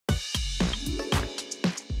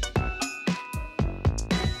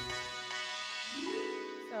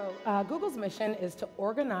Google's mission is to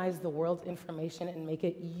organize the world's information and make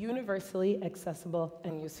it universally accessible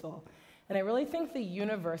and useful. And I really think the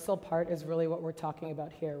universal part is really what we're talking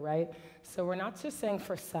about here, right? So we're not just saying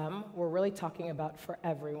for some, we're really talking about for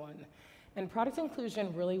everyone. And product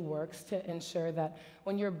inclusion really works to ensure that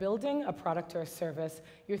when you're building a product or a service,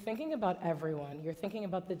 you're thinking about everyone. You're thinking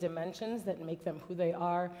about the dimensions that make them who they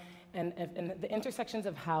are and the intersections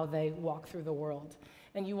of how they walk through the world.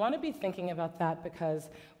 And you want to be thinking about that because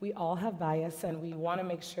we all have bias, and we want to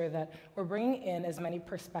make sure that we're bringing in as many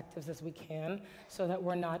perspectives as we can so that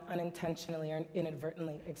we're not unintentionally or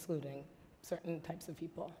inadvertently excluding certain types of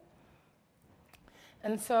people.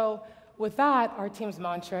 And so with that, our team's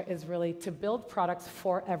mantra is really to build products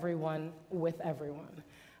for everyone, with everyone.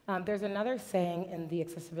 There's another saying in the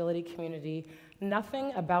accessibility community,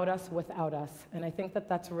 nothing about us without us. And I think that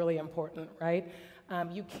that's really important, right?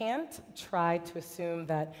 You can't try to assume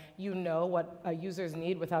that you know what users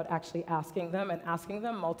need without actually asking them, and asking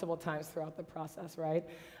them multiple times throughout the process, right?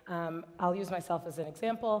 I'll use myself as an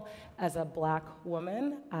example. As a Black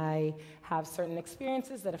woman, I have certain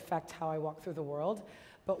experiences that affect how I walk through the world.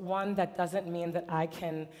 But one, that doesn't mean that I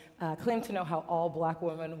can claim to know how all Black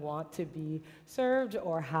women want to be served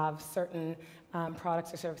or have certain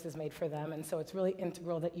products or services made for them. And so it's really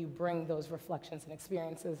integral that you bring those reflections and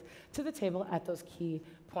experiences to the table at those key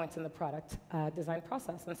points in the product design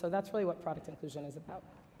process. And so that's really what product inclusion is about.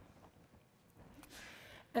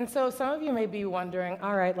 And so some of you may be wondering,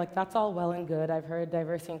 all right, like that's all well and good. I've heard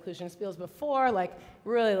diversity inclusion spiels before. Like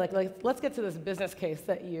really, let's get to this business case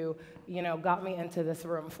that you got me into this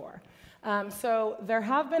room for. So there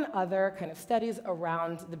have been other kind of studies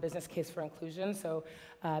around the business case for inclusion. So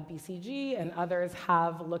BCG and others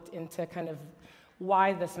have looked into kind of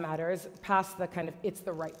why this matters, past the kind of it's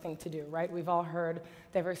the right thing to do, right? We've all heard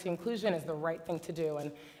diversity inclusion is the right thing to do,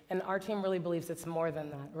 and our team really believes it's more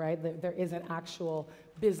than that, right? There is an actual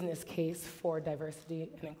business case for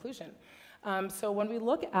diversity and inclusion. So when we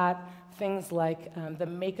look at things like the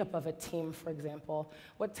makeup of a team, for example,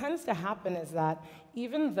 what tends to happen is that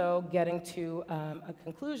even though getting to a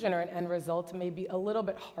conclusion or an end result may be a little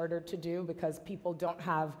bit harder to do because people don't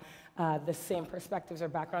have the same perspectives or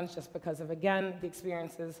backgrounds, just because of, again, the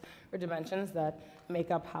experiences or dimensions that make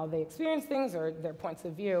up how they experience things or their points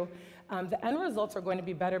of view, the end results are going to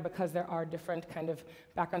be better because there are different kind of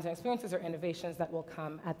backgrounds and experiences or innovations that will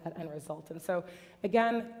come at that end result. And so,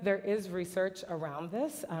 again, there is research around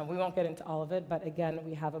this. We won't get into all of it, but again,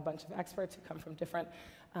 we have a bunch of experts who come from different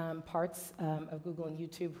parts of Google and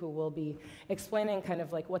YouTube who will be explaining kind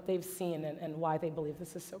of like what they've seen and why they believe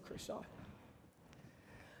this is so crucial.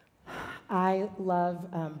 I love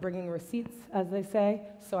bringing receipts, as they say,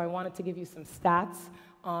 so I wanted to give you some stats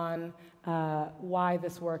on why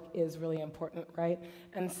this work is really important, right?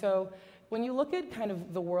 And so when you look at kind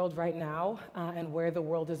of the world right now and where the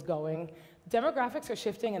world is going, demographics are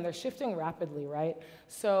shifting, and they're shifting rapidly, right?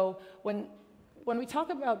 So when we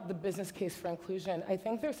talk about the business case for inclusion, I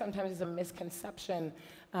think there sometimes is a misconception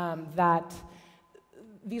that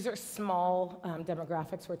these are small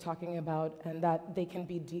demographics we're talking about, and that they can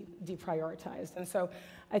be deprioritized. And so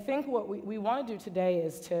I think what we want to do today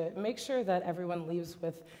is to make sure that everyone leaves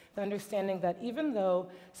with the understanding that even though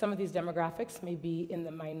some of these demographics may be in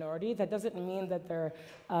the minority, that doesn't mean that there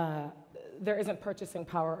isn't purchasing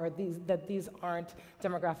power, or that these aren't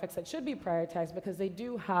demographics that should be prioritized, because they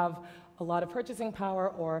do have a lot of purchasing power,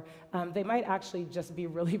 or they might actually just be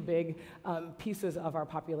really big pieces of our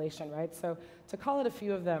population, right? So to call it a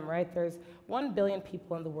few of them, right, there's 1 billion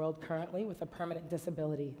people in the world currently with a permanent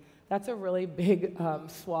disability. That's a really big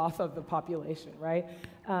swath of the population, right?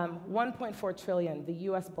 1.4 trillion, the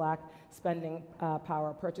US Black spending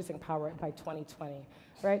power, purchasing power by 2020,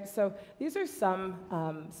 right? So these are some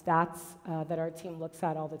stats that our team looks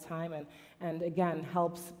at all the time, and again,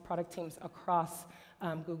 helps product teams across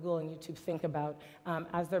Google and YouTube think about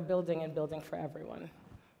as they're building and building for everyone.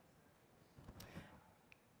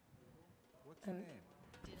 What's your name?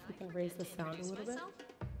 If you can raise the sound a little bit.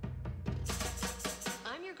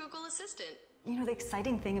 I'm your Google Assistant. You know, the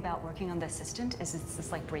exciting thing about working on the Assistant is it's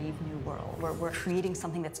this like brave new world where we're creating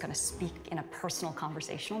something that's going to speak in a personal,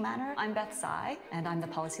 conversational manner. I'm Beth Tsai, and I'm the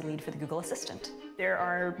policy lead for the Google Assistant. There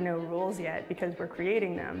are no rules yet because we're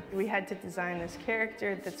creating them. We had to design this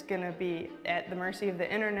character that's going to be at the mercy of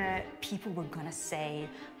the internet. People were going to say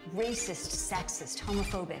racist, sexist,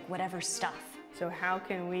 homophobic, whatever stuff. So how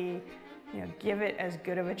can we give it as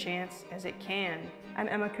good of a chance as it can? I'm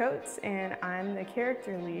Emma Coates, and I'm the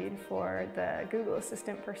character lead for the Google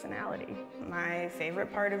Assistant personality. My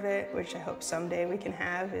favorite part of it, which I hope someday we can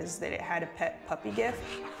have, is that it had a pet puppy GIF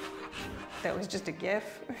that was just a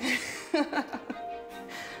GIF.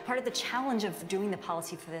 Part of the challenge of doing the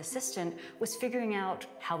policy for the assistant was figuring out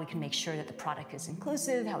how we can make sure that the product is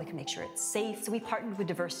inclusive, how we can make sure it's safe. So we partnered with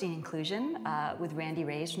diversity and inclusion with Randy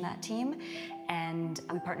Reyes from that team, and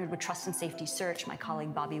we partnered with Trust and Safety Search, my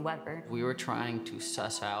colleague Bobby Weber. We were trying to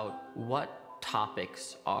suss out what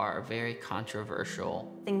topics are very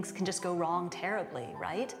controversial. Things can just go wrong terribly,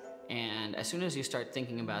 right? And as soon as you start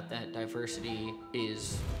thinking about that, diversity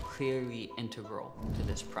is clearly integral to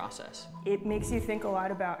this process. It makes you think a lot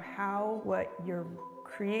about how what you're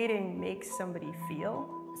creating makes somebody feel.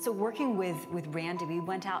 So working with Randy, we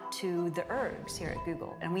went out to the ergs here at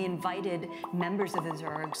Google, and we invited members of those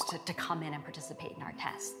ergs to come in and participate in our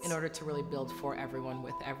tests. In order to really build for everyone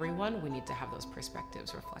with everyone, we need to have those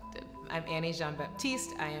perspectives reflected. I'm Annie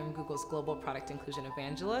Jean-Baptiste. I am Google's Global Product Inclusion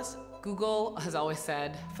Evangelist. Google has always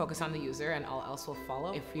said, focus on the user and all else will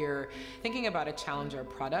follow. If you're thinking about a challenge or a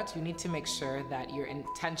product, you need to make sure that you're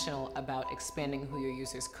intentional about expanding who your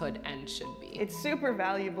users could and should be. It's super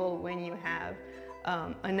valuable when you have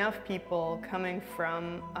enough people coming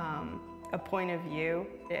from a point of view.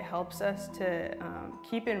 It helps us to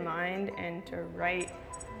keep in mind and to write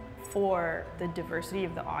for the diversity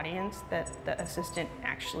of the audience that the assistant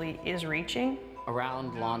actually is reaching.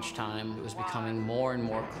 Around launch time, it was becoming more and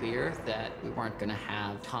more clear that we weren't going to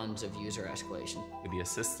have tons of user escalation. With the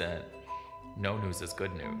assistant, no news is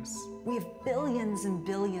good news. We have billions and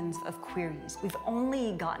billions of queries. We've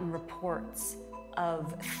only gotten reports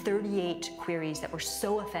of 38 queries that were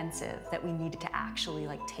so offensive that we needed to actually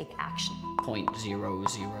take action.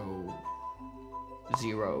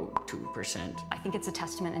 0.0002%. I think it's a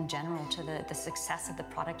testament in general to the success of the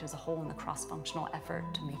product as a whole and the cross-functional effort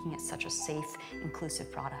to making it such a safe, inclusive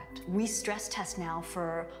product. We stress test now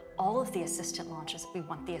for all of the assistant launches. We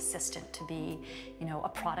want the assistant to be, a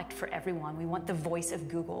product for everyone. We want the voice of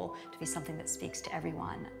Google to be something that speaks to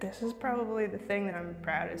everyone. This is probably the thing that I'm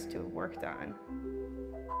proudest to have worked on.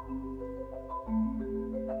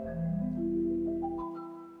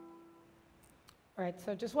 All right,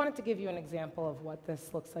 so just wanted to give you an example of what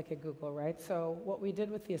this looks like at Google, right? So what we did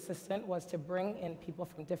with the assistant was to bring in people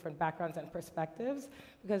from different backgrounds and perspectives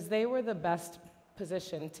because they were the best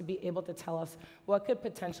positioned to be able to tell us what could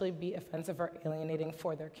potentially be offensive or alienating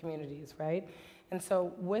for their communities, right? And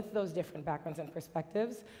so with those different backgrounds and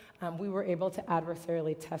perspectives, we were able to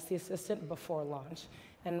adversarially test the assistant before launch.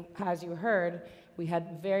 And as you heard, we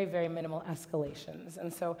had very, very minimal escalations.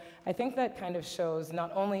 And so I think that kind of shows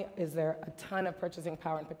not only is there a ton of purchasing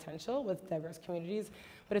power and potential with diverse communities,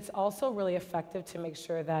 but it's also really effective to make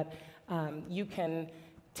sure that you can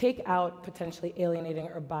take out potentially alienating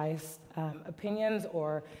or biased opinions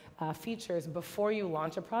or features before you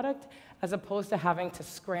launch a product, as opposed to having to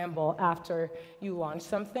scramble after you launch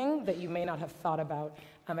something that you may not have thought about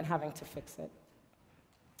and having to fix it.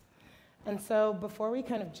 And so before we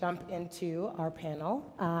kind of jump into our panel,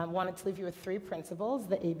 I wanted to leave you with 3 principles,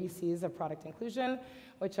 the ABCs of product inclusion,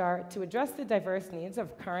 which are to address the diverse needs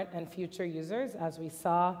of current and future users. As we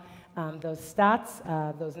saw those stats,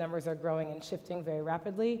 those numbers are growing and shifting very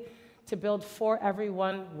rapidly. To build for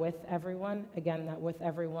everyone, with everyone. Again, that with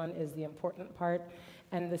everyone is the important part.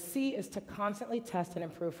 And the C is to constantly test and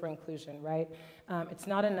improve for inclusion, right? It's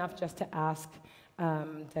not enough just to ask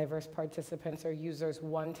diverse participants or users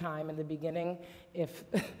one time in the beginning if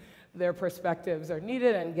their perspectives are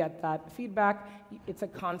needed and get that feedback. It's a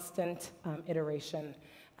constant iteration.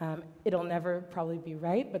 It'll never probably be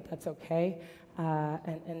right, but that's okay.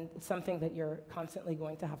 And it's something that you're constantly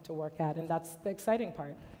going to have to work at, and that's the exciting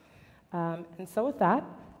part. And so with that,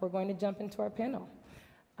 we're going to jump into our panel.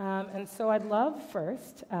 And so I'd love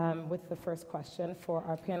first, with the first question, for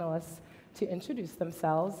our panelists to introduce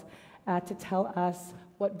themselves, to tell us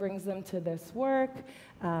what brings them to this work,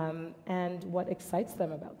 and what excites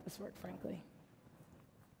them about this work, frankly.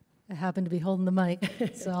 I happen to be holding the mic,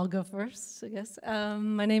 so I'll go first, I guess.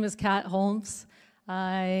 My name is Kat Holmes.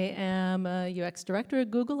 I am a UX director at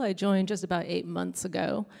Google. I joined just about 8 months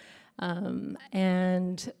ago.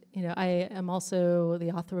 And I am also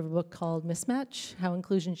the author of a book called Mismatch: How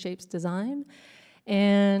Inclusion Shapes Design.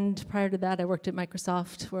 And prior to that, I worked at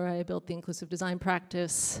Microsoft, where I built the inclusive design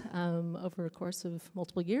practice over a course of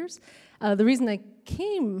multiple years. The reason I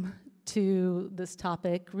came to this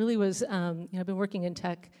topic really was, I've been working in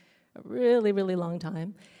tech a really, really long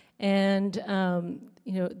time. And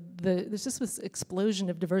there's just this explosion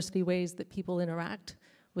of diversity ways that people interact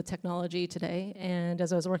with technology today. And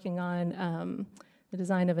as I was working on the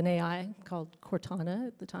design of an AI called Cortana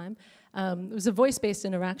at the time, it was a voice-based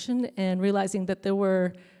interaction, and realizing that there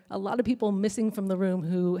were a lot of people missing from the room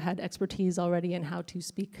who had expertise already in how to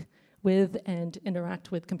speak with and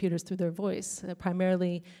interact with computers through their voice.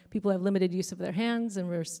 Primarily, people have limited use of their hands, and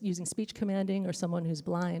we're using speech commanding, or someone who's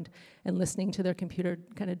blind and listening to their computer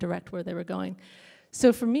kind of direct where they were going.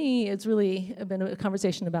 So for me, it's really been a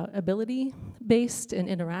conversation about ability-based and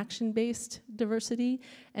interaction-based diversity,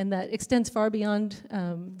 and that extends far beyond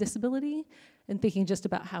disability, and thinking just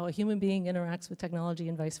about how a human being interacts with technology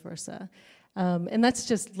and vice versa. And that's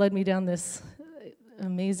just led me down this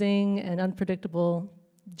amazing and unpredictable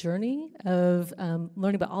journey of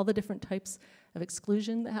learning about all the different types of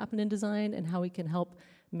exclusion that happen in design and how we can help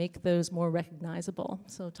make those more recognizable.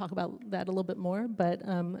 So talk about that a little bit more, but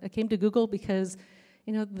I came to Google because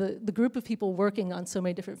the group of people working on so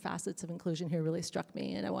many different facets of inclusion here really struck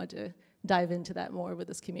me, and I wanted to dive into that more with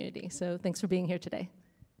this community. So thanks for being here today.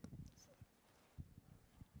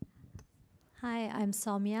 Hi, I'm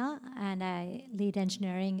Sowmya, and I lead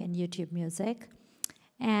engineering in YouTube music.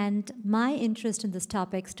 And my interest in this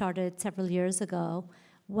topic started several years ago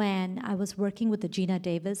when I was working with the Gina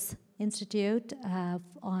Davis Institute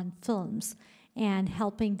on films and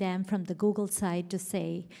helping them from the Google side to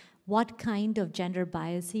say what kind of gender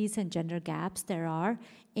biases and gender gaps there are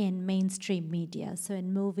in mainstream media. So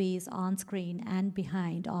in movies, on screen and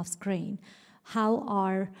behind, off screen. How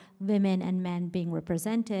are women and men being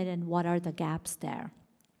represented, and what are the gaps there?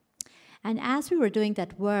 And as we were doing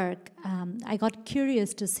that work, I got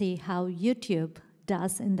curious to see how YouTube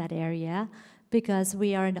does in that area, because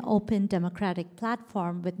we are an open democratic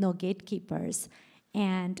platform with no gatekeepers.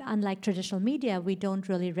 And unlike traditional media, we don't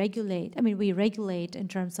really regulate. I mean, we regulate in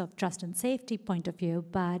terms of trust and safety point of view,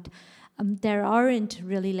 but there aren't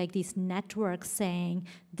really like these networks saying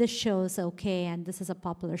this show's okay and this is a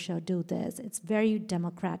popular show, do this. It's very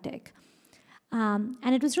democratic. And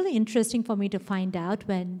it was really interesting for me to find out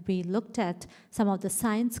when we looked at some of the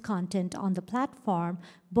science content on the platform,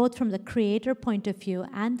 both from the creator point of view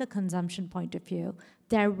and the consumption point of view,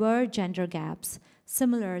 there were gender gaps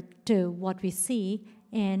similar to what we see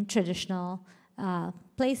in traditional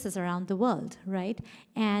places around the world, right?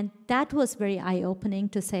 And that was very eye-opening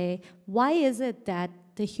to say, why is it that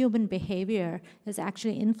the human behavior is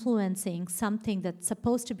actually influencing something that's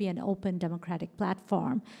supposed to be an open democratic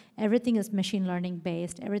platform? Everything is machine learning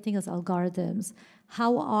based, everything is algorithms.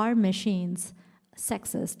 How are machines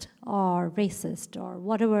sexist or racist or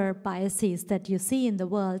whatever biases that you see in the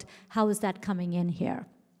world, how is that coming in here?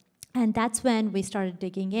 And that's when we started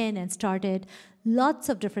digging in and started lots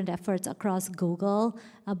of different efforts across Google,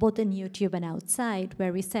 both in YouTube and outside,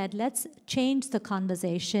 where we said, let's change the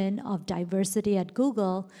conversation of diversity at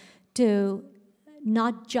Google to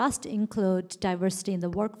not just include diversity in the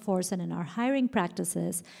workforce and in our hiring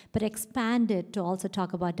practices, but expand it to also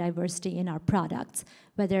talk about diversity in our products,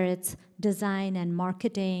 whether it's design and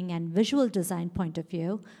marketing and visual design point of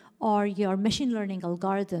view, or your machine learning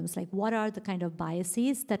algorithms, like what are the kind of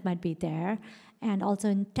biases that might be there, and also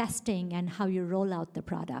in testing and how you roll out the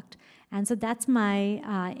product. And so that's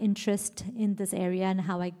my interest in this area and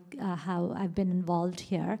how I've been involved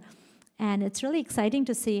here. And it's really exciting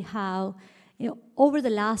to see how, over the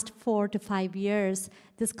last 4 to 5 years,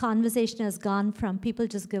 this conversation has gone from people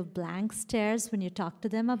just give blank stares when you talk to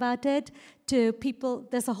them about it, to people,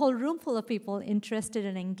 there's a whole room full of people interested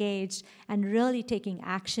and engaged and really taking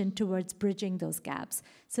action towards bridging those gaps.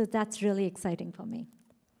 So that's really exciting for me.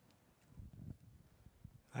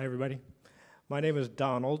 Hi, everybody. My name is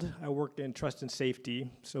Donald. I worked in trust and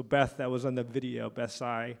safety. So Beth, that was on the video, Beth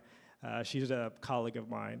Tsai, she's a colleague of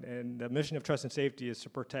mine. And the mission of trust and safety is to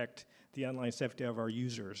protect the online safety of our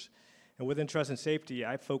users. And within trust and safety,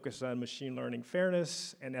 I focus on machine learning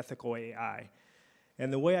fairness and ethical AI.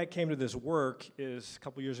 And the way I came to this work is a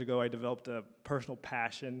couple years ago, I developed a personal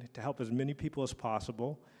passion to help as many people as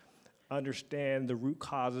possible understand the root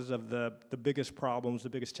causes of the biggest problems, the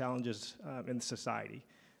biggest challenges in society.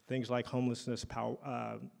 Things like homelessness,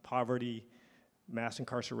 poverty, mass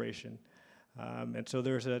incarceration. And so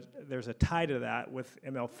there's a tie to that with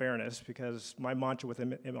ML fairness, because my mantra with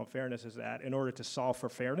ML fairness is that in order to solve for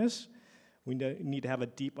fairness, we need to have a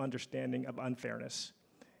deep understanding of unfairness.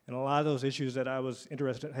 And a lot of those issues that I was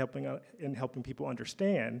interested in helping people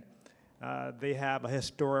understand, they have a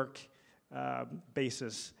historic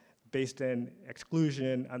basis based in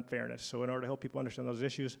exclusion, unfairness. So in order to help people understand those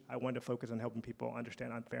issues, I wanted to focus on helping people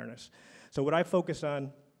understand unfairness. So what I focus on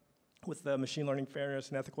with the machine learning fairness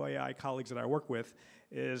and ethical AI colleagues that I work with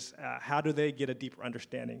is how do they get a deeper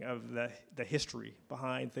understanding of the history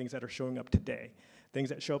behind things that are showing up today. Things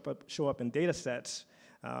that show up in data sets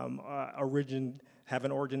have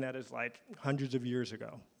an origin that is like hundreds of years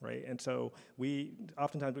ago, right? And so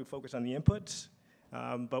oftentimes we focus on the inputs,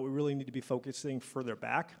 but we really need to be focusing further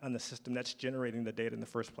back on the system that's generating the data in the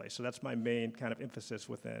first place. So that's my main kind of emphasis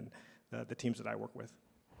within the teams that I work with.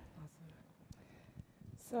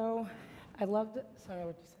 So I loved, sorry,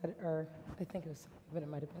 what you said, or I think it was, but it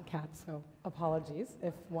might have been Kat, so apologies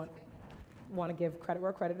if one want to give credit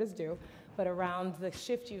where credit is due, but around the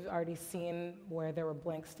shift you've already seen where there were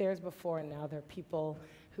blank stares before and now there are people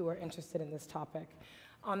who are interested in this topic.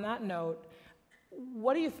 On that note,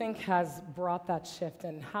 what do you think has brought that shift,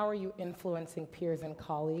 and how are you influencing peers and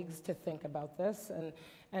colleagues to think about this?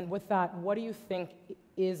 And with that, what do you think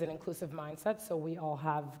is an inclusive mindset so we all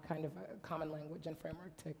have kind of a common language and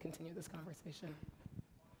framework to continue this conversation?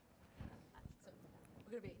 So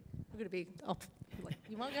we're gonna be.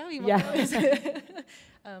 You want to go? You want to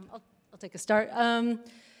go? I'll take a start.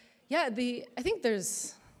 Yeah, I think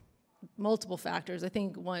there's multiple factors. I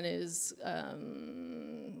think one is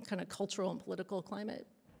kind of cultural and political climate,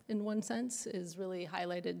 in one sense, is really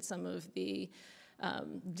highlighted some of the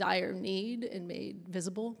dire need and made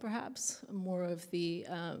visible, perhaps, more of the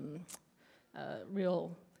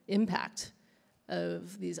real impact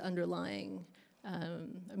of these underlying,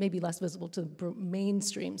 maybe less visible to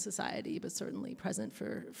mainstream society, but certainly present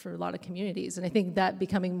for a lot of communities. And I think that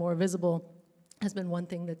becoming more visible has been one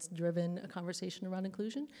thing that's driven a conversation around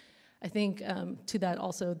inclusion. I think to that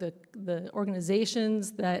also the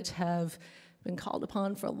organizations that have been called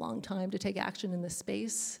upon for a long time to take action in this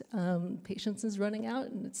space, patience is running out,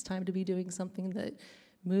 and it's time to be doing something that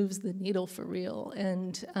moves the needle for real.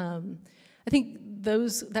 And I think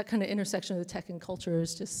that kind of intersection of the tech and culture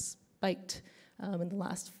has just spiked in the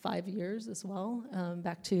last 5 years as well,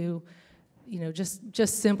 back to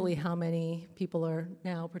just simply how many people are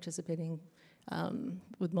now participating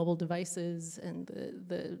with mobile devices, and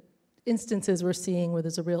the instances we're seeing where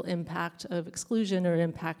there's a real impact of exclusion or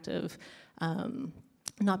impact of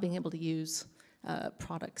not being able to use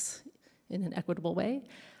products in an equitable way.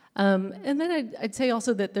 And then I'd say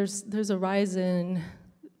also that there's a rise in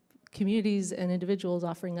communities and individuals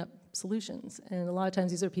offering up solutions. And a lot of times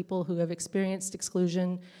these are people who have experienced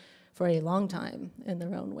exclusion for a long time in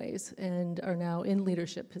their own ways and are now in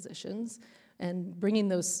leadership positions and bringing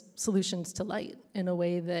those solutions to light in a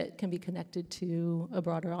way that can be connected to a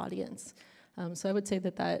broader audience. So I would say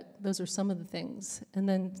that those are some of the things. And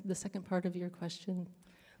then the second part of your question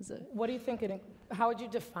is what do you think, how would you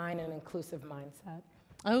define an inclusive mindset?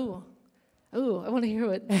 Oh, I want to hear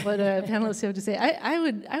what panelists have to say.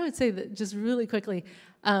 I would say that just really quickly,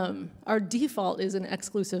 our default is an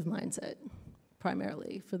exclusive mindset,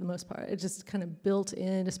 primarily, for the most part. It's just kind of built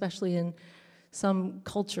in, especially in some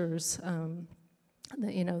cultures,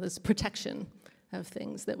 this protection of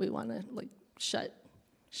things that we want to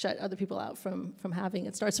shut other people out from having.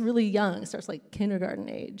 It starts really young. It starts like kindergarten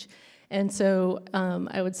age. And so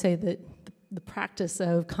I would say that the practice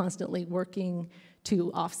of constantly working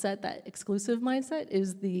to offset that exclusive mindset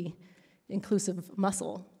is the inclusive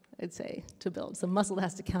muscle, I'd say, to build. It's a muscle that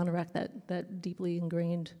has to counteract that deeply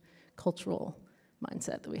ingrained cultural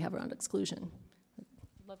mindset that we have around exclusion.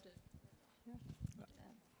 Loved it.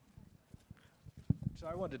 So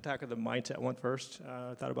I wanted to tackle the mindset one first.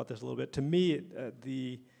 I thought about this a little bit. To me,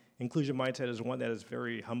 the inclusion mindset is one that is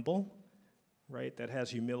very humble, right? That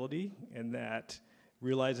has humility, and that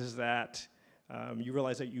realizes that you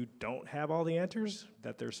realize that you don't have all the answers,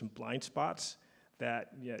 that there's some blind spots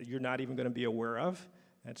that you're not even going to be aware of.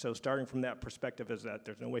 And so starting from that perspective is that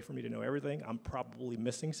there's no way for me to know everything. I'm probably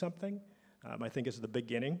missing something. I think it's the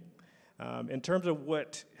beginning. In terms of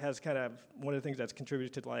what has kind of, one of the things that's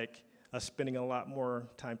contributed to us spending a lot more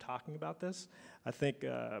time talking about this, I think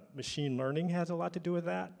machine learning has a lot to do with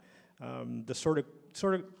that. The sort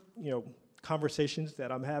of conversations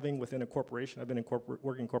that I'm having within a corporation. I've been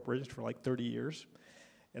working in corporations for like 30 years.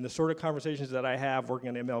 And the sort of conversations that I have working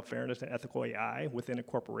on ML fairness and ethical AI within a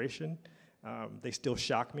corporation, they still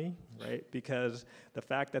shock me, right? Because the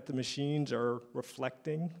fact that the machines are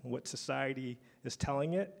reflecting what society is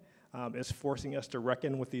telling it is forcing us to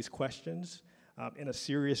reckon with these questions in a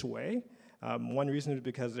serious way. One reason is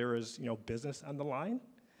because there is business on the line.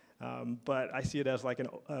 But I see it as like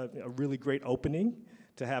a really great opening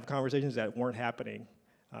to have conversations that weren't happening,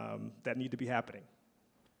 that need to be happening.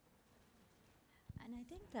 And I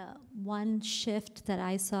think the one shift that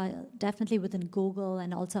I saw definitely within Google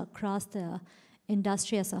and also across the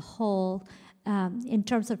industry as a whole, in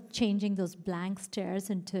terms of changing those blank stares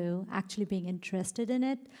into actually being interested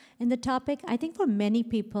in the topic, I think for many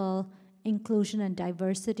people, inclusion and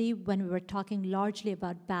diversity, when we were talking largely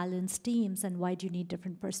about balanced teams and why do you need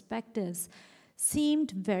different perspectives,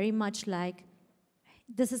 seemed very much like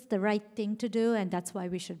this is the right thing to do and that's why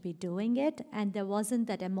we should be doing it. And there wasn't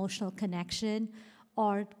that emotional connection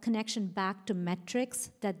or connection back to metrics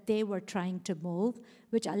that they were trying to move,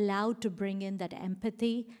 which allowed to bring in that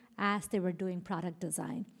empathy as they were doing product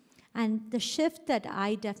design. And the shift that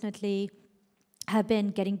I definitely have been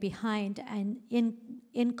getting behind and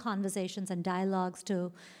in conversations and dialogues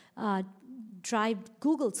to drive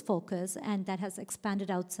Google's focus, and that has expanded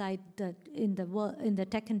outside in the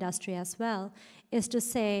tech industry as well, is to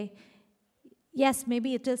say, yes,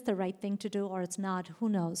 maybe it is the right thing to do, or it's not, who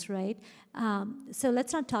knows, right? So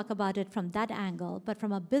let's not talk about it from that angle, but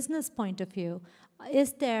from a business point of view,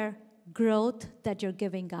 is there growth that you're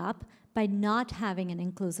giving up by not having an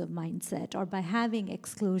inclusive mindset, or by having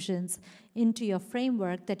exclusions into your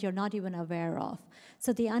framework that you're not even aware of?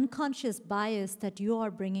 So the unconscious bias that you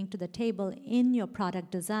are bringing to the table in your product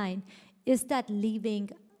design, is that leaving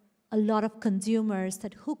a lot of consumers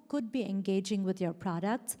that who could be engaging with your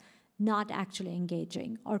products not actually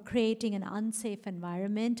engaging, or creating an unsafe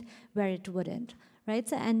environment where it wouldn't, right?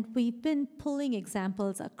 So, and we've been pulling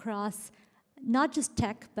examples across not just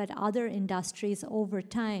tech, but other industries over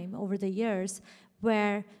time, over the years,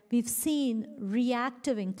 where we've seen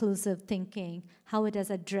reactive inclusive thinking, how it has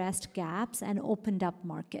addressed gaps and opened up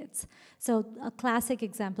markets. So a classic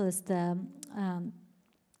example is the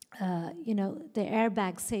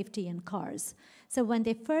airbag safety in cars. So when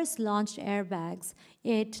they first launched airbags,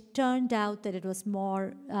 it turned out that it was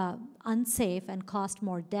more unsafe and caused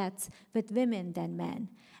more deaths with women than men.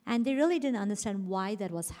 And they really didn't understand why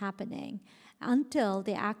that was happening until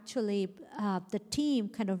they actually, the team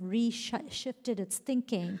kind of shifted its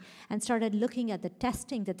thinking and started looking at the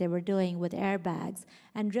testing that they were doing with airbags,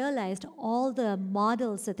 and realized all the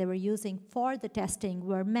models that they were using for the testing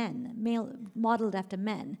were modeled after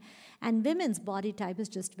men. And women's body type is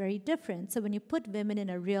just very different. So when you put women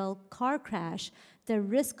in a real car crash, the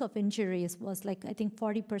risk of injuries was like, I think,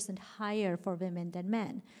 40% higher for women than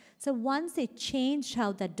men. So once they changed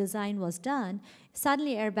how that design was done,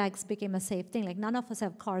 suddenly airbags became a safe thing. Like, none of us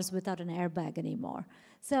have cars without an airbag anymore.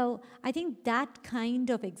 So I think that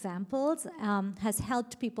kind of examples has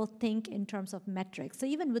helped people think in terms of metrics. So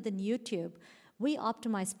even within YouTube, we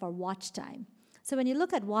optimize for watch time. So when you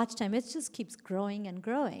look at watch time, it just keeps growing and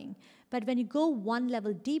growing. But when you go one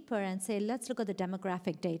level deeper and say, let's look at the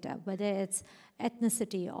demographic data, whether it's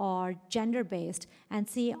ethnicity or gender-based, and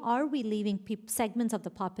see, are we leaving segments of the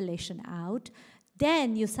population out?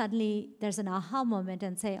 Then you suddenly, there's an aha moment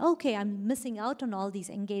and say, okay, I'm missing out on all these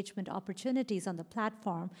engagement opportunities on the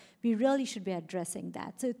platform. We really should be addressing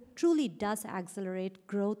that. So it truly does accelerate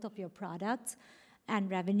growth of your products and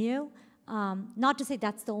revenue. Not to say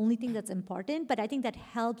that's the only thing that's important, but I think that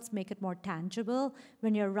helps make it more tangible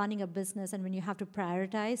when you're running a business and when you have to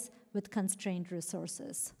prioritize with constrained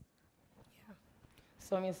resources. Yeah.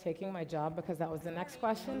 Sowmya's taking my job because that was the next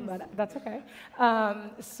question, but that's okay.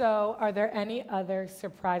 So are there any other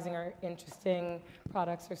surprising or interesting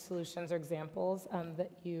products or solutions or examples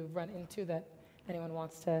that you've run into that anyone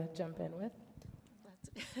wants to jump in with?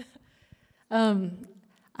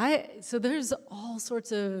 So there's all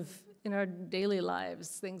sorts of, in our daily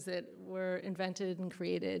lives, things that were invented and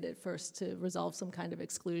created at first to resolve some kind of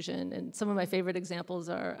exclusion. And some of my favorite examples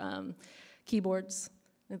are keyboards.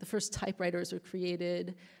 The first typewriters were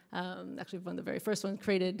created, actually one of the very first ones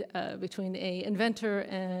created between an inventor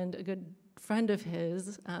and a good friend of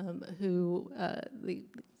his, who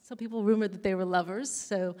some people rumored that they were lovers.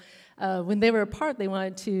 So when they were apart, they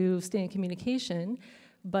wanted to stay in communication.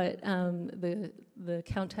 But the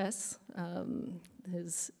Countess,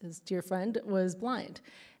 his dear friend, was blind.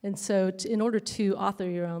 And so in order to author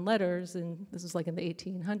your own letters, and this was like in the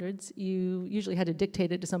 1800s, you usually had to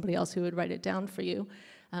dictate it to somebody else who would write it down for you.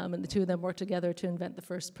 And the two of them worked together to invent the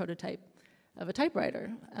first prototype of a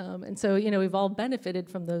typewriter. And so, we've all benefited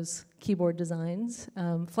from those keyboard designs.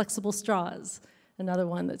 Flexible straws, another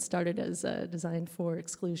one that started as designed for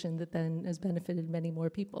exclusion that then has benefited many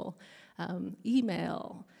more people.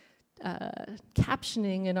 Email,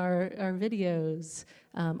 captioning in our videos,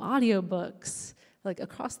 audiobooks, like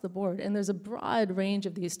across the board. And there's a broad range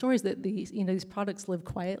of these stories that these products live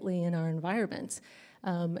quietly in our environments.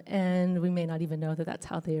 And we may not even know that that's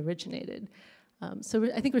how they originated.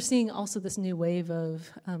 So I think we're seeing also this new wave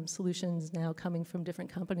of solutions now coming from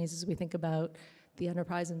different companies as we think about the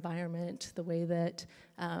enterprise environment, the way that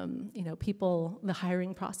people, the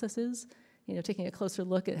hiring processes, taking a closer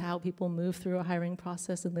look at how people move through a hiring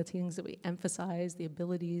process and the things that we emphasize, the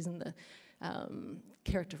abilities and the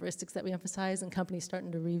characteristics that we emphasize, and companies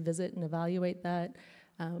starting to revisit and evaluate that.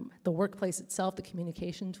 The workplace itself, the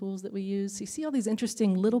communication tools that we use. So you see all these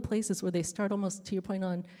interesting little places where they start almost, to your point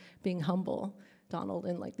on being humble, Donald,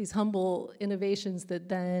 and like these humble innovations that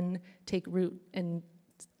then take root and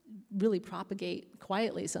really propagate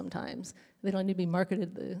quietly sometimes. They don't need to be marketed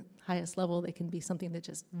at the highest level. They can be something that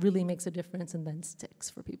just really makes a difference and then sticks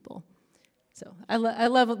for people. So I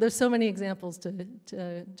love, there's so many examples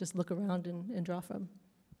to just look around and draw from. Do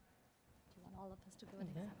you want all of us to go ahead?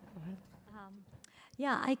 Yeah, go ahead.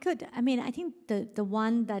 Yeah, I could. I mean, I think the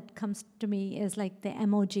one that comes to me is like the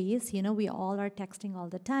emojis. You know, we all are texting all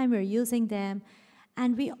the time. We're using them.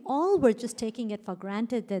 And we all were just taking it for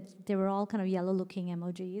granted that they were all kind of yellow-looking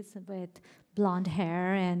emojis with blonde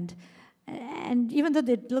hair, and even though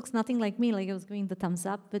it looks nothing like me, like I was giving the thumbs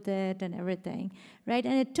up with it and everything, right?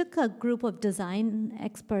 And it took a group of design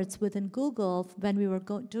experts within Google when we were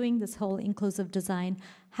doing this whole inclusive design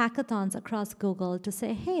hackathons across Google to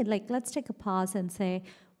say, hey, like let's take a pause and say,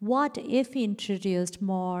 what if we introduced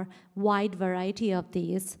more wide variety of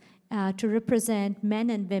these to represent men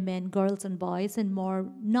and women, girls and boys in more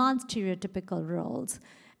non-stereotypical roles,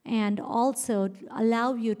 and also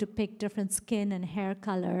allow you to pick different skin and hair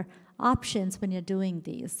color options when you're doing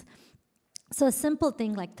these. So a simple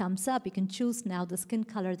thing like thumbs up, you can choose now the skin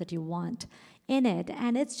color that you want in it,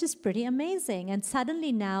 and it's just pretty amazing. And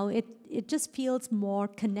suddenly now it just feels more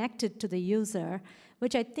connected to the user,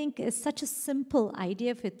 which I think is such a simple idea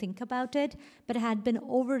if you think about it, but it had been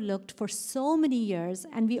overlooked for so many years,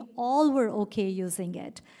 and we all were okay using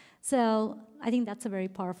it. So I think that's a very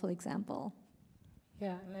powerful example.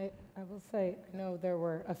 Yeah, and I will say, I know there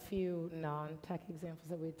were a few non-tech examples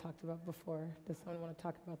that we talked about before. Does someone want to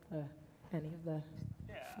talk about any of the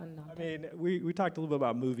fun non-tech? I mean, we talked a little bit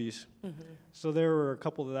about movies. Mm-hmm. So there were a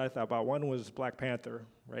couple that I thought about. One was Black Panther,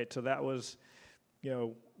 right? So that was,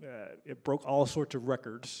 it broke all sorts of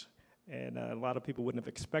records, and a lot of people wouldn't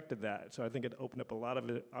have expected that. So I think it opened up a lot of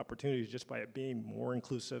opportunities just by it being more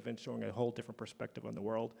inclusive and showing a whole different perspective on the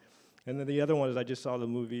world. And then the other one is I just saw the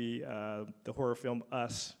movie, the horror film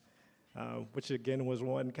Us, which again was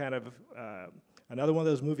one kind of, another one of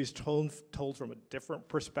those movies told from a different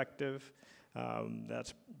perspective,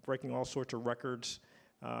 that's breaking all sorts of records,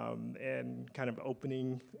 and kind of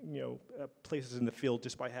opening, places in the field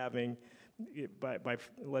just by having, by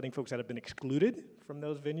letting folks that have been excluded from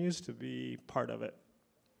those venues to be part of it.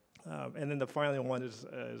 And then the final one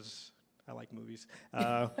is I like movies,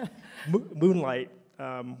 Moonlight.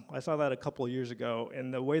 I saw that a couple of years ago,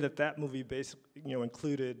 and the way that movie basically,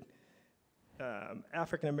 included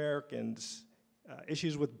African Americans,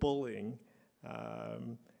 issues with bullying,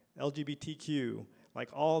 LGBTQ, like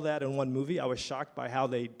all that in one movie. I was shocked by how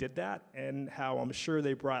they did that, and how I'm sure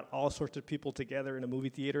they brought all sorts of people together in a movie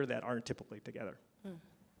theater that aren't typically together.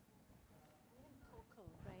 Coco,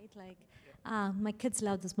 right? Like, my kids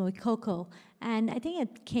love this movie, Coco, and I think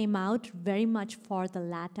it came out very much for the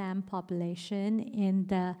LATAM population.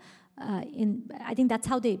 I think that's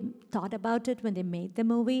how they thought about it when they made the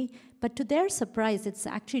movie. But to their surprise, it's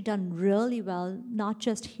actually done really well, not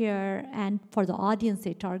just here and for the audience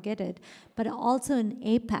they targeted, but also in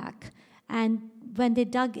APAC. And when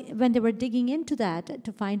they were digging into that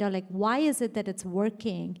to find out, like, why is it that it's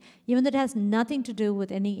working, even though it has nothing to do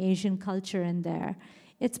with any Asian culture in there,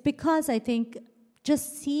 it's because I think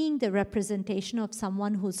just seeing the representation of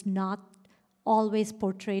someone who's not always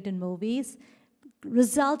portrayed in movies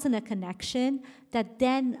results in a connection that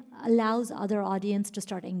then allows other audience to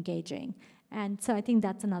start engaging. And so I think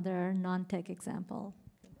that's another non-tech example.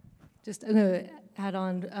 Just I'm going to add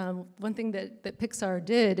on one thing that Pixar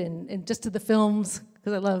did, and just to the films,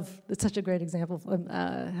 because it's such a great example of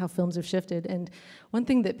how films have shifted. And one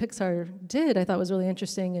thing that Pixar did I thought was really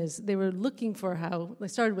interesting is they were looking for how, they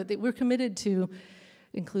started with, we're committed to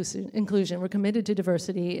inclusion, we're committed to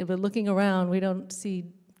diversity, and we're looking around, we don't see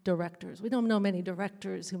directors. We don't know many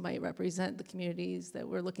directors who might represent the communities that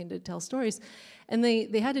we're looking to tell stories. And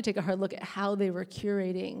they had to take a hard look at how they were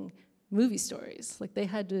curating movie stories. Like they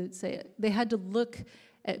had to look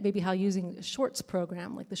at maybe how using a shorts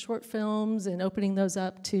program, like the short films, and opening those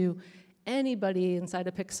up to anybody inside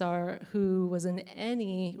of Pixar who was in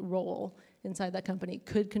any role inside that company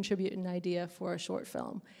could contribute an idea for a short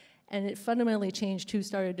film. And it fundamentally changed who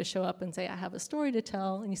started to show up and say, I have a story to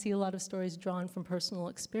tell, and you see a lot of stories drawn from personal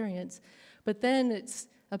experience. But then it's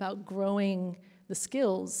about growing the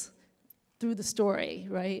skills through the story,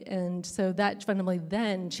 right? And so that fundamentally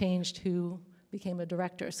then changed who became a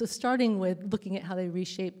director. So starting with looking at how they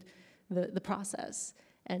reshaped the process,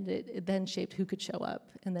 and it then shaped who could show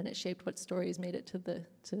up, and then it shaped what stories made it to the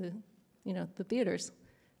theaters.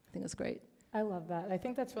 I think that's great. I love that. I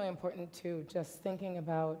think that's really important too, just thinking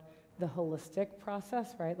about the holistic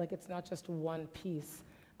process, right? Like it's not just one piece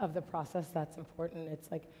of the process that's important.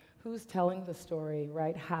 It's like, who's telling the story,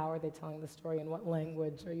 right? How are they telling the story? In what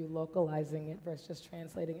language? Are you localizing it versus just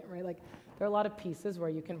translating it, right? Like, there are a lot of pieces where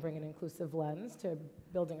you can bring an inclusive lens to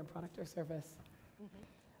building a product or service.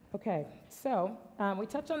 Okay, so we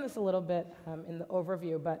touched on this a little bit in the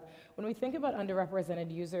overview, but when we think about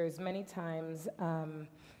underrepresented users, many times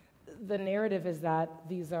the narrative is that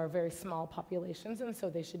these are very small populations, and so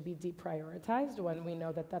they should be deprioritized, when we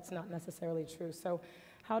know that that's not necessarily true. So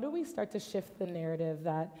how do we start to shift the narrative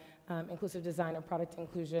that inclusive design or product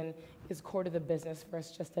inclusion is core to the business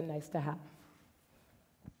versus just a nice to have?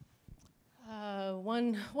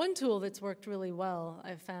 One tool that's worked really well,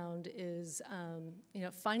 I've found, is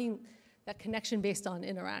finding that connection based on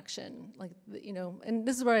interaction. Like, and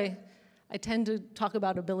this is where I tend to talk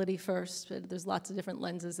about ability first, but there's lots of different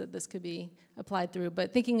lenses that this could be applied through.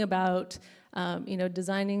 But thinking about,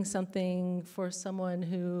 designing something for someone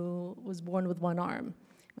who was born with one arm.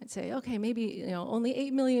 I'd say, okay, maybe only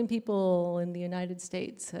 8 million people in the United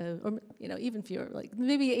States, or even fewer, like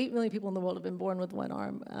maybe 8 million people in the world have been born with one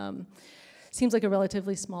arm. Seems like a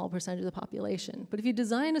relatively small percentage of the population. But if you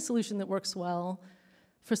design a solution that works well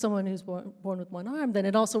for someone who's born with one arm, then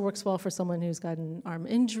it also works well for someone who's got an arm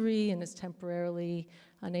injury and is temporarily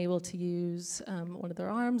unable to use one of their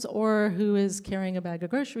arms, or who is carrying a bag of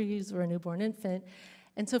groceries, or a newborn infant.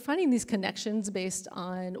 And so finding these connections based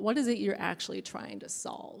on what is it you're actually trying to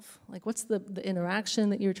solve? Like, what's the interaction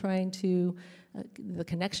that you're trying to, the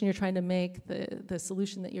connection you're trying to make, the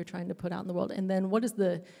solution that you're trying to put out in the world, and then what is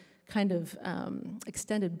the kind of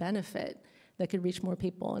extended benefit that could reach more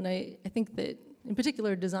people? And I think that, in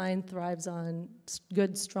particular, design thrives on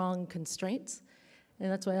good, strong constraints.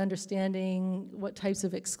 And that's why understanding what types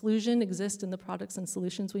of exclusion exist in the products and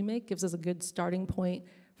solutions we make gives us a good starting point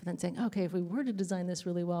for then saying, okay, if we were to design this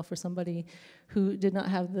really well for somebody who did not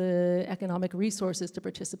have the economic resources to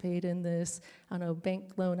participate in this, bank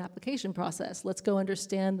loan application process, let's go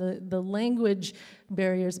understand the language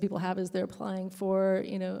barriers people have as they're applying for,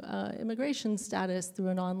 immigration status through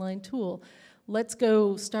an online tool. Let's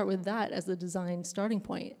go start with that as the design starting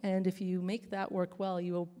point. And if you make that work well,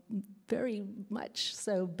 you will very much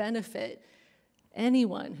so benefit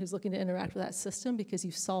anyone who's looking to interact with that system, because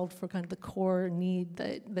you've solved for kind of the core need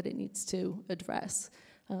that it needs to address.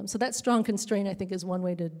 So that strong constraint, I think, is one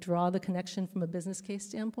way to draw the connection from a business case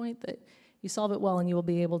standpoint, that you solve it well and you will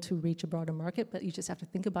be able to reach a broader market, but you just have to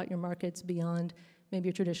think about your markets beyond maybe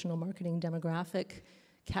your traditional marketing demographic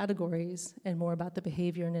categories, and more about the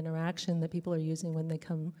behavior and interaction that people are using when they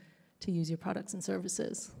come to use your products and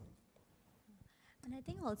services. And I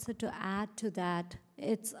think also to add to that,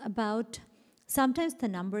 it's about, sometimes the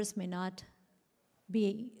numbers may not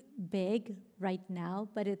be big right now,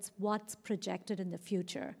 but it's what's projected in the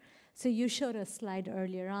future. So you showed a slide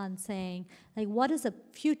earlier on saying, like, what is the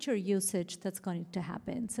future usage that's going to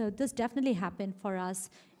happen? So this definitely happened for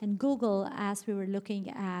us in Google as we were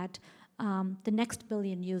looking at the next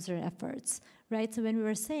billion user efforts, right? So when we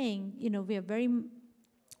were saying,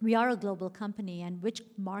 we are a global company, and which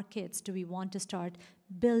markets do we want to start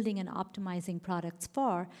building and optimizing products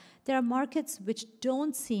for? There are markets which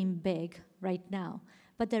don't seem big right now,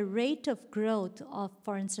 but the rate of growth of,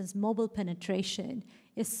 for instance, mobile penetration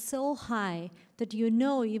is so high that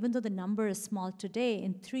even though the number is small today,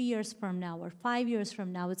 in 3 years from now or 5 years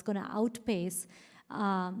from now, it's going to outpace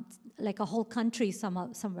like a whole country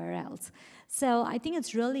somewhere else. So I think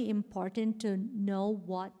it's really important to know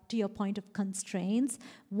what, to your point of constraints,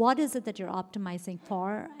 what is it that you're optimizing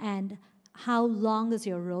for, and how long is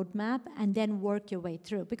your roadmap, and then work your way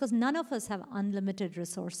through. Because none of us have unlimited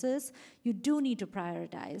resources. You do need to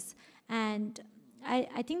prioritize. And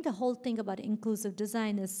I think the whole thing about inclusive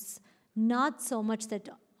design is not so much that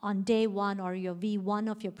on day one or your V1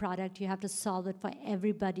 of your product, you have to solve it for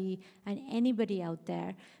everybody and anybody out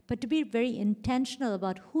there, but to be very intentional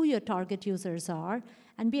about who your target users are,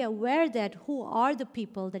 and be aware that who are the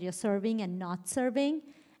people that you're serving and not serving,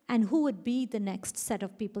 and who would be the next set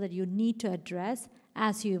of people that you need to address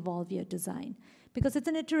as you evolve your design. Because it's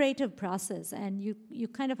an iterative process, and you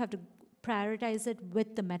kind of have to prioritize it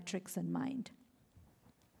with the metrics in mind.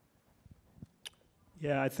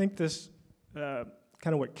 Yeah, I think this,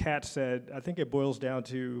 kind of what Kat said, I think it boils down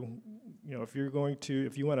to, if you want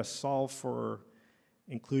to solve for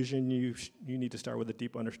inclusion, you need to start with a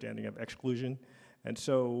deep understanding of exclusion. And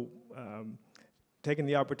so taking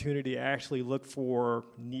the opportunity to actually look for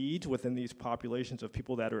needs within these populations of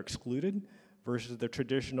people that are excluded versus the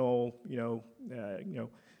traditional,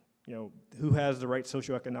 who has the right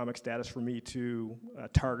socioeconomic status for me to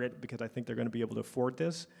target because I think they're going to be able to afford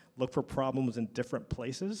this. Look for problems in different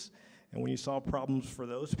places And when you solve problems for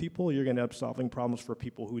those people, you're going to end up solving problems for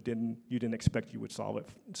people who you didn't expect you would solve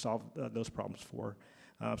those problems for.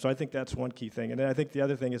 So I think that's one key thing. And then I think the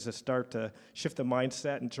other thing is to start to shift the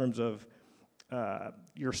mindset in terms of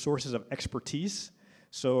your sources of expertise.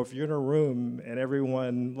 So if you're in a room and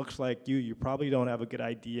everyone looks like you probably don't have a good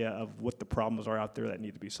idea of what the problems are out there that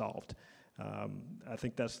need to be solved. I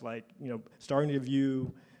think that's like, starting to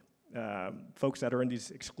view folks that are in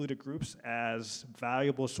these excluded groups as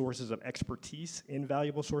valuable sources of expertise,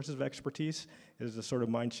 invaluable sources of expertise, is the sort of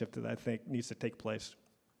mind shift that I think needs to take place.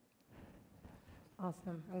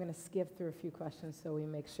 Awesome. I'm going to skip through a few questions so we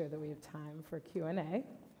make sure that we have time for Q&A.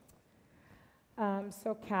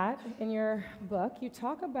 So Kat, in your book, you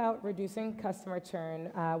talk about reducing customer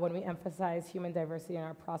churn when we emphasize human diversity in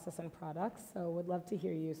our process and products. So would love to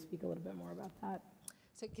hear you speak a little bit more about that.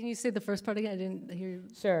 So can you say the first part again? I didn't hear you.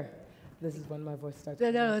 Sure. This is when my voice starts.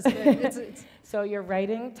 No, it's good. So your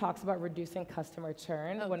writing talks about reducing customer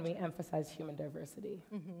churn when we emphasize human diversity.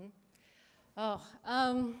 Mm-hmm.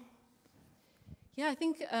 Yeah, I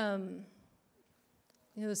think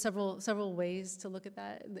there's several ways to look at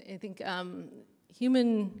that. I think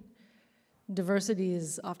human diversity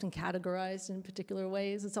is often categorized in particular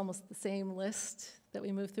ways. It's almost the same list that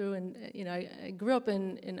we move through. And I grew up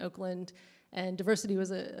in Oakland, and diversity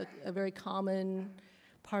was a very common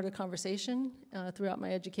part of the conversation throughout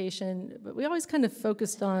my education. But we always kind of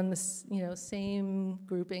focused on the same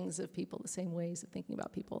groupings of people, the same ways of thinking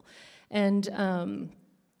about people,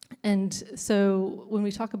 and so when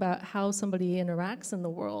we talk about how somebody interacts in the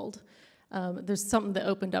world, there's something that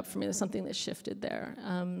opened up for me. There's something that shifted there.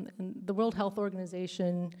 And the World Health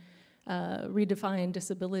Organization redefined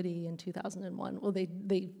disability in 2001. Well,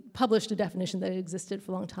 they published a definition that existed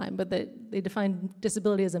for a long time, but they defined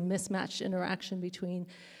disability as a mismatched interaction between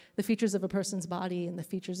the features of a person's body and the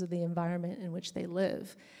features of the environment in which they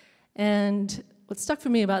live. And what stuck for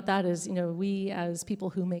me about that is, we as people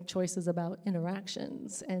who make choices about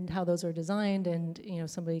interactions and how those are designed, and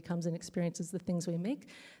somebody comes and experiences the things we make,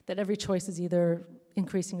 that every choice is either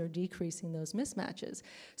increasing or decreasing those mismatches.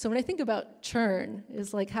 So when I think about churn,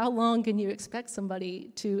 is like, how long can you expect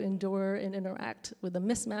somebody to endure and interact with a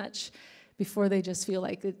mismatch before they just feel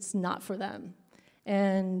like it's not for them,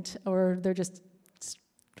 or they're just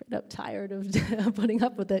straight up tired of putting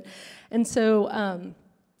up with it. And so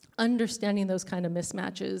understanding those kind of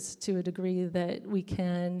mismatches to a degree that we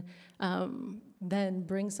can then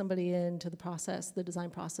bring somebody into the process, the design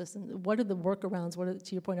process, and what are the workarounds,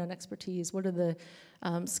 to your point on expertise, what are the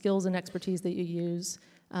skills and expertise that you use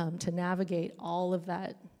to navigate all of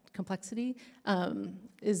that complexity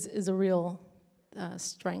is a real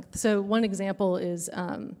strength. So one example is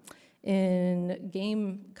in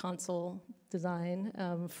game console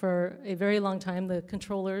design. For a very long time, the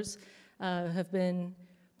controllers have been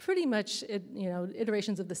pretty much,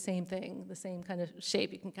 iterations of the same thing, the same kind of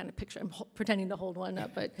shape. You can kind of picture, I'm pretending to hold one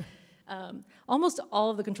up, but almost all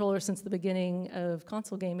of the controllers since the beginning of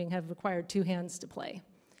console gaming have required two hands to play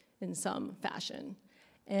in some fashion.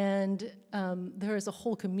 And there is a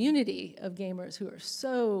whole community of gamers who are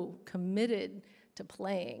so committed to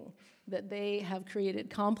playing that they have created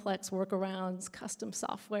complex workarounds, custom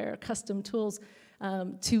software, custom tools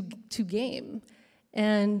to game.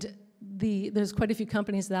 And there's quite a few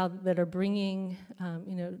companies now that are bringing,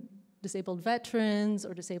 disabled veterans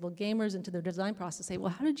or disabled gamers into their design process. Say, well,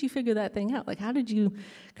 how did you figure that thing out? Like, how did you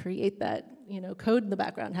create that, code in the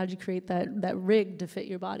background? How did you create that rig to fit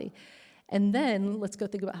your body? And then let's go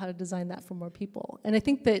think about how to design that for more people. And I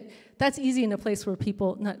think that's easy in a place where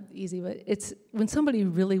people, not easy, but it's when somebody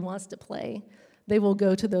really wants to play, they will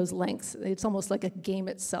go to those lengths. It's almost like a game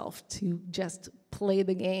itself to just play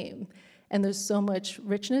the game. And there's so much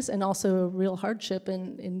richness and also a real hardship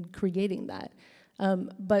in creating that.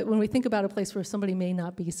 But when we think about a place where somebody may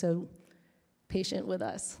not be so patient with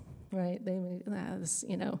us, right? They may have this,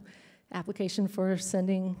 application for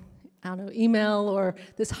sending, email, or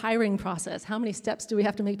this hiring process. How many steps do we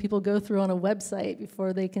have to make people go through on a website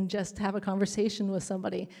before they can just have a conversation with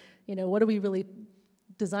somebody? What are we really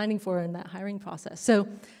designing for in that hiring process? So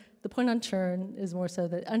the point on churn is more so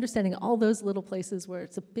that understanding all those little places where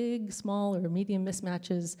it's a big, small, or medium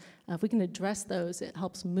mismatches, if we can address those, it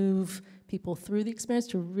helps move people through the experience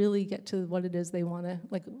to really get to what it is they want to,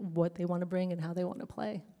 like what they want to bring and how they want to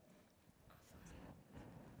play.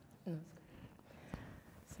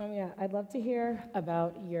 Sowmya, I'd love to hear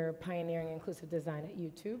about your pioneering inclusive design at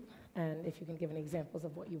YouTube, and if you can give any examples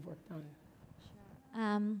of what you've worked on.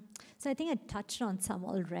 So I think I touched on some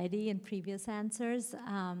already in previous answers.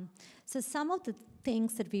 So some of the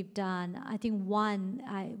things that we've done, I think one,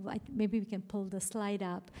 maybe we can pull the slide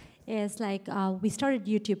up, is like we started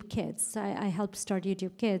YouTube Kids. So I helped start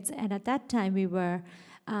YouTube Kids, and at that time we were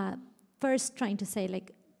first trying to say,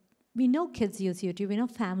 like, we know kids use YouTube, we know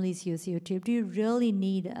families use YouTube. Do you really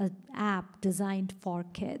need an app designed for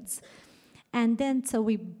kids? And then, so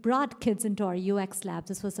we brought kids into our UX lab.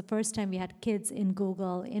 This was the first time we had kids in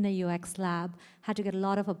Google in a UX lab, had to get a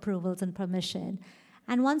lot of approvals and permission.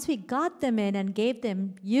 And once we got them in and gave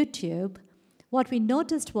them YouTube, what we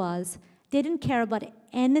noticed was they didn't care about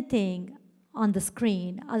anything on the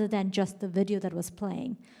screen other than just the video that was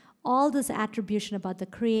playing. All this attribution about the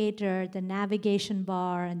creator, the navigation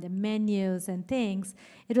bar, and the menus and things,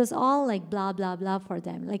 it was all like blah, blah, blah for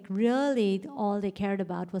them. Like really all they cared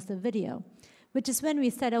about was the video, which is when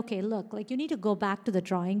we said, okay, look, like you need to go back to the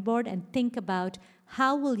drawing board and think about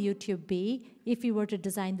how will YouTube be if you were to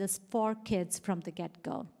design this for kids from the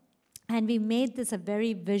get-go. And we made this a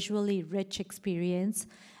very visually rich experience.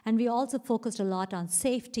 And we also focused a lot on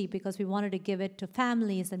safety because we wanted to give it to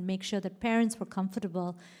families and make sure that parents were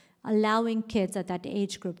comfortable allowing kids at that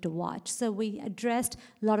age group to watch. So we addressed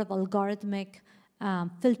a lot of algorithmic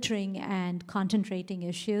filtering and content rating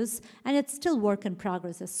issues, and it's still work in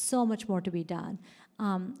progress. There's so much more to be done.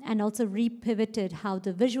 And also repivoted how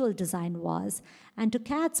the visual design was. And to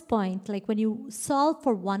Kat's point, like when you solve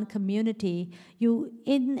for one community, you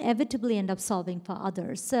inevitably end up solving for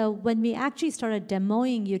others. So when we actually started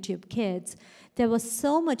demoing YouTube Kids, there was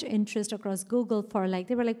so much interest across Google for like,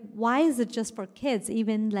 they were like, why is it just for kids?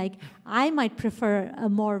 Even like, I might prefer a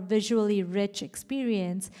more visually rich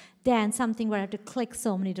experience than something where I have to click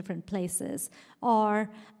so many different places. Or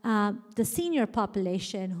the senior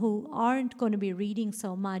population who aren't going to be reading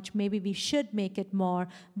so much, maybe we should make it more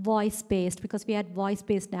voice-based because we had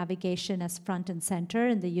voice-based navigation as front and center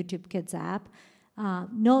in the YouTube Kids app,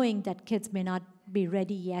 knowing that kids may not be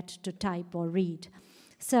ready yet to type or read.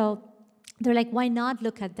 So they're like, why not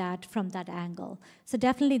look at that from that angle? So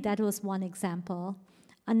definitely that was one example.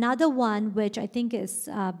 Another one, which I think has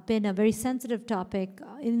been a very sensitive topic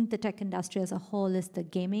in the tech industry as a whole, is the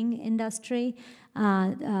gaming industry.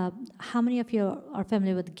 How many of you are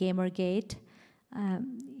familiar with Gamergate?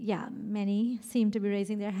 Yeah, many seem to be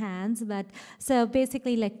raising their hands. But so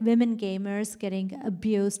basically, like women gamers getting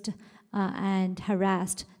abused and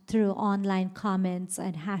harassed through online comments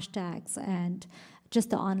and hashtags and just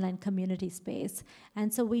the online community space.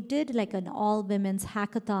 And so we did like an all-women's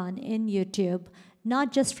hackathon in YouTube,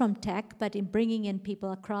 not just from tech, but in bringing in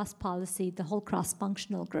people across policy, the whole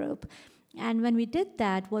cross-functional group. And when we did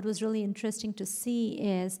that, what was really interesting to see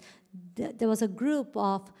is there was a group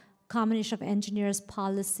of combination of engineers,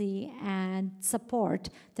 policy, and support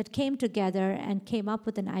that came together and came up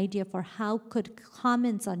with an idea for how could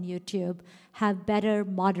comments on YouTube have better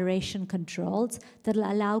moderation controls that will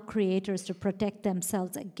allow creators to protect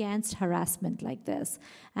themselves against harassment like this.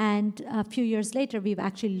 And a few years later, we've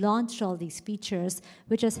actually launched all these features,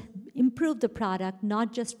 which has improved the product,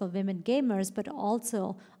 not just for women gamers, but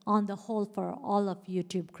also on the whole for all of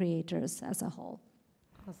YouTube creators as a whole.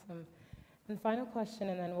 Awesome. And final question,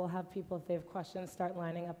 and then we'll have people, if they have questions, start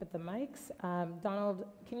lining up at the mics. Donald,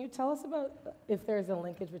 can you tell us about if there's a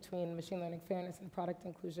linkage between machine learning fairness and product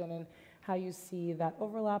inclusion and how you see that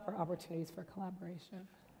overlap or opportunities for collaboration?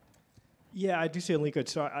 Yeah, I do see a linkage.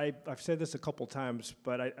 So I've said this a couple times,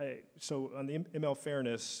 but so on the ML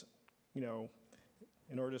fairness, you know,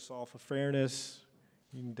 in order to solve for fairness,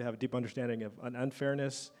 you need to have a deep understanding of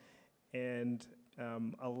unfairness, and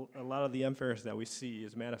a lot of the unfairness that we see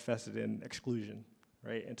is manifested in exclusion,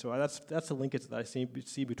 right? And so that's the linkage that I see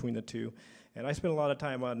between the two. And I spend a lot of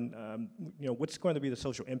time on, you know, what's going to be the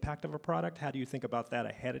social impact of a product? How do you think about that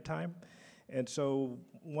ahead of time? And so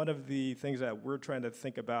one of the things that we're trying to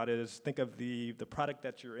think about is think of the product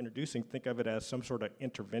that you're introducing, think of it as some sort of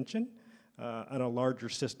intervention on a larger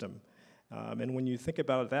system. And when you think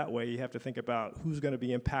about it that way, you have to think about who's going to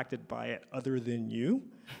be impacted by it other than you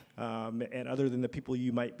and other than the people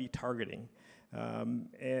you might be targeting.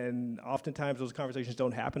 And oftentimes those conversations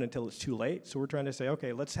don't happen until it's too late. So we're trying to say,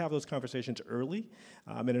 okay, let's have those conversations early.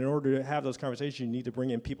 And in order to have those conversations, you need to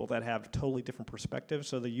bring in people that have totally different perspectives.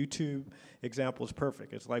 So the YouTube example is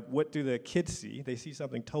perfect. It's like, what do the kids see? They see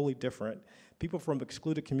something totally different. People from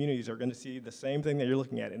excluded communities are going to see the same thing that you're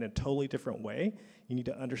looking at in a totally different way. You need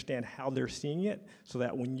to understand how they're seeing it so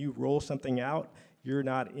that when you roll something out, you're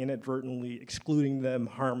not inadvertently excluding them,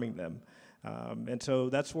 harming them. And so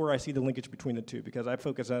that's where I see the linkage between the two, because I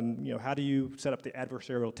focus on, you know, how do you set up the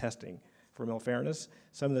adversarial testing for ML fairness?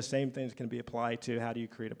 Some of the same things can be applied to how do you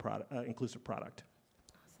create a product, inclusive product.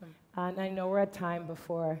 Awesome. And I know we're at time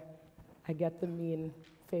before I get the mean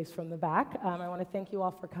face from the back. I want to thank you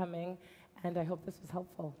all for coming, and I hope this was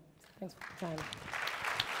helpful. So thanks for the time.